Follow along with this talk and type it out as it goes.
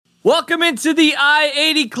Welcome into the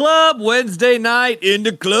I-80 Club, Wednesday night in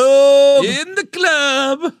the club.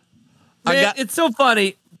 Man, it's so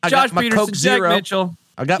funny. Josh Peterson, Coke Jack Zero. Mitchell.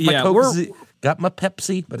 I got my got my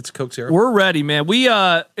Pepsi, but it's Coke Zero. We're ready, man.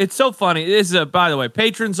 It's so funny. This is, by the way,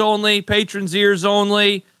 patrons only, patrons ears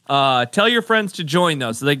only. Tell your friends to join,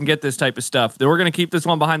 though, so they can get this type of stuff. We're going to keep this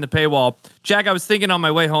one behind the paywall. Jack, I was thinking on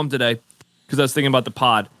my way home today, because I was thinking about the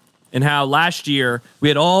pod, and how last year we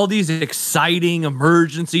had all these exciting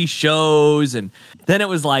emergency shows, and then it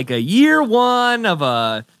was like a year one of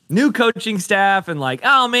a new coaching staff, and like,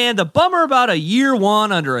 oh man, the bummer about a year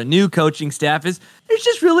one under a new coaching staff is there's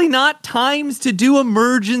just really not times to do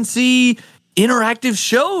emergency interactive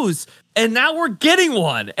shows. And now we're getting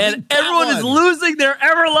one, and everyone is losing their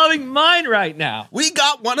ever-loving mind right now. We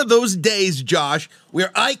got one of those days, Josh,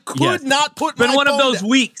 where I could not put my phone down. Been one of those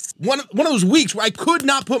weeks. One of those weeks where I could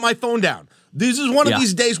not put my phone down. This is one of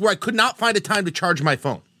these days where I could not find a time to charge my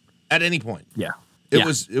phone at any point. Yeah.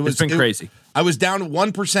 It's been crazy. I was down to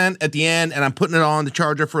 1% at the end, and I'm putting it on the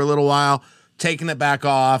charger for a little while, taking it back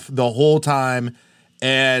off the whole time.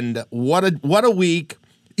 And what a week.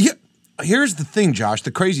 Yeah. Here's the thing, Josh.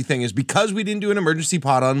 The crazy thing is because we didn't do an emergency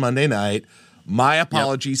pod on Monday night, my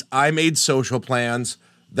apologies. Yep. I made social plans.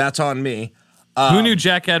 That's on me. Who knew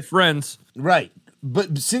Jack had friends? Right.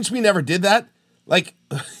 But since we never did that, like,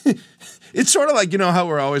 it's sort of like, you know how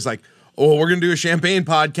we're always like, oh, we're going to do a champagne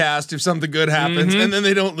podcast if something good happens, and then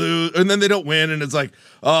they don't lose, and then they don't win, and it's like,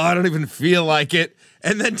 oh, I don't even feel like it.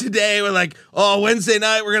 And then today we're like, oh, Wednesday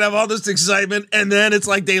night we're going to have all this excitement, and then it's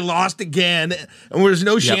like they lost again, and there's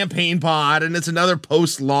no champagne pod, and it's another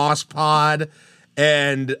post-loss pod.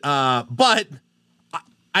 And but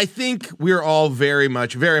I think we're all very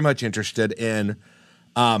much interested in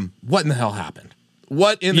what in the hell happened.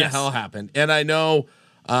 What in the hell happened? And I know,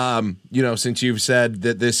 since you've said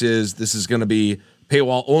that this is going to be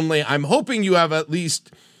paywall only, I'm hoping you have at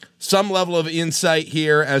least some level of insight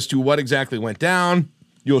here as to what exactly went down.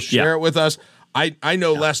 You'll share it with us. I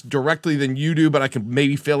know less directly than you do, but I can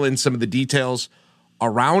maybe fill in some of the details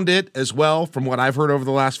around it as well from what I've heard over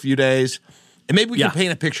the last few days. And maybe we can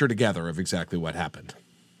paint a picture together of exactly what happened.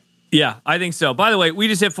 Yeah, I think so. By the way, we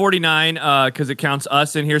just hit 49 because it counts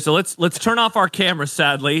us in here. So let's turn off our camera,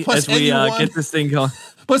 sadly, as we get this thing going.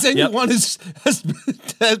 Plus, anyone has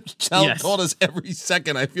told us every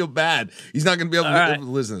second. I feel bad. He's not going to be able to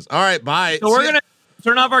listen to this. All right, bye. So we're going to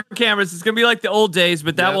turn off our cameras. It's going to be like the old days,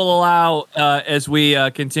 but that will allow, as we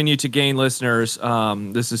continue to gain listeners,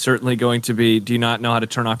 this is certainly going to be, do you not know how to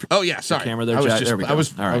turn off your camera there, Jack? There we go.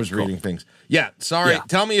 I was reading things. Yeah, sorry. Yeah.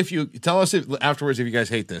 Tell us afterwards if you guys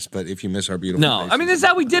hate this, but if you miss our beautiful faces. I mean, this is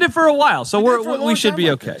how we did it for a while, so we should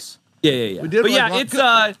be okay. Yeah. We did it's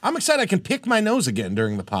I'm excited I can pick my nose again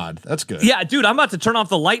during the pod. That's good. Yeah, dude, I'm about to turn off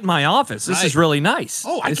the light in my office. This is really nice.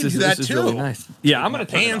 Oh, I can do that too. This is really nice. Yeah, I'm going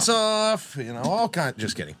to turn pants off, all kinds.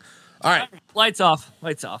 Just kidding. All right. Lights off. All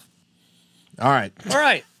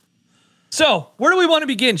right. So, where do we want to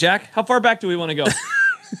begin, Jack? How far back do we want to go?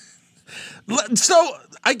 So,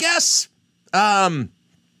 I guess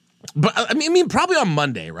but I mean probably on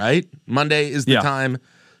Monday, right? Monday is the time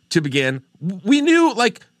to begin. We knew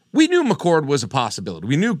McCord was a possibility.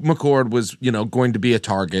 We knew McCord was, going to be a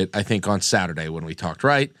target, I think, on Saturday when we talked,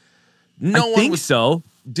 right? I think so.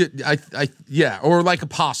 Or like a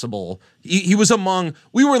possible. He was among,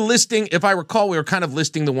 we were listing, if I recall, we were kind of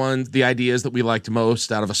listing the ideas that we liked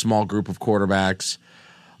most out of a small group of quarterbacks.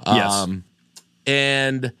 Yes.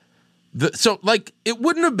 And it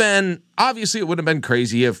wouldn't have been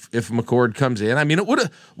crazy if McCord comes in. I mean, it would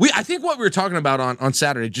have. I think what we were talking about on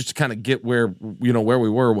Saturday, just to kind of get where we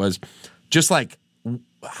were, was just like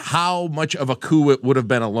how much of a coup it would have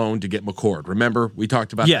been alone to get McCord. Remember, we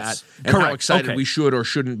talked about that and how excited we should or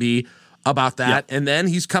shouldn't be about that. And then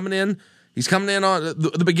he's coming in. He's coming in on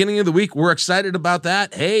the beginning of the week. We're excited about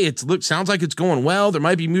that. Hey, sounds like it's going well. There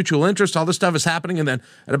might be mutual interest. All this stuff is happening. And then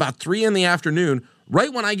at about 3 p.m,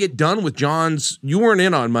 right when I get done with John's, you weren't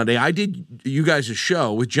in on Monday. I did you guys'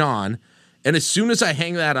 show with John. And as soon as I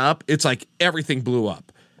hang that up, it's like everything blew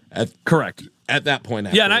up. Correct. At that point.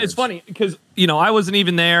 Yeah, and it's funny because, I wasn't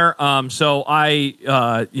even there. So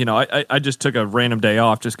I just took a random day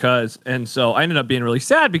off just because. And so I ended up being really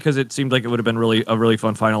sad because it seemed like it would have been a really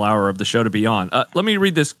fun final hour of the show to be on. Let me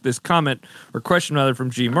read this comment or question rather from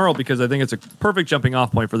G. Merle because I think it's a perfect jumping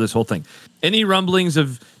off point for this whole thing. Any rumblings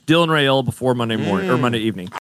of Dylan Raiola before Monday morning or Monday evening?